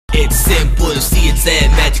It's simple to see it's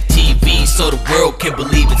at Magic TV, so the world can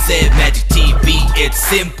believe it's at Magic TV. It's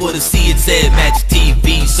simple to see it's at Magic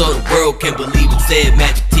TV, so the world can believe it's at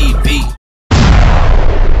Magic TV.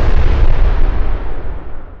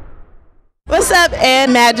 What's up,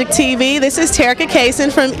 Ed Magic TV? This is Terricka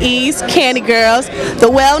Cason from East Candy Girls,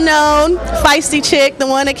 the well-known feisty chick, the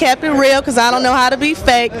one that kept it real because I don't know how to be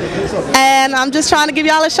fake. And I'm just trying to give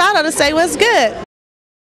y'all a shout out to say what's good.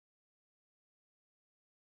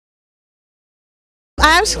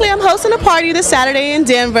 I'm hosting a party this Saturday in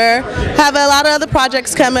Denver. Have a lot of other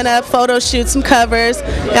projects coming up, photo shoots, some covers.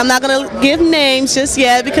 I'm not going to give names just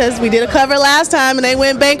yet because we did a cover last time and they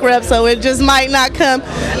went bankrupt, so it just might not come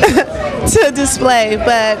to display.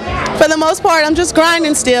 But for the most part, I'm just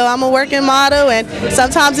grinding still. I'm a working model, and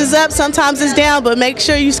sometimes it's up, sometimes it's down, but make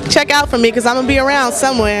sure you check out for me because I'm going to be around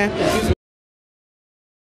somewhere.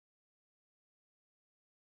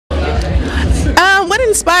 What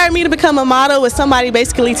inspired me to become a model was somebody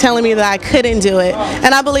basically telling me that I couldn't do it,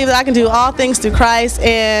 and I believe that I can do all things through Christ,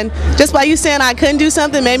 and just by you saying I couldn't do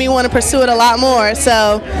something made me want to pursue it a lot more.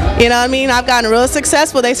 So, you know what I mean, I've gotten real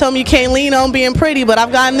successful. They told me you can't lean on being pretty, but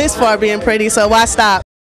I've gotten this far being pretty, so why stop?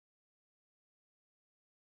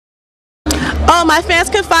 Oh, my fans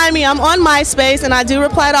can find me. I'm on MySpace, and I do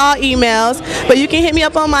reply to all emails, but you can hit me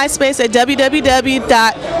up on MySpace at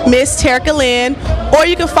www.missterrickalyn, or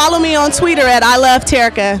you can follow me on Twitter at I Love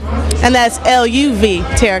Terricka, and that's L-U-V,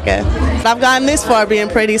 Terricka. I've gotten this far being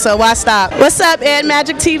pretty, so why stop? What's up, Ed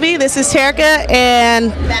Magic TV? This is Terricka,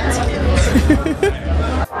 and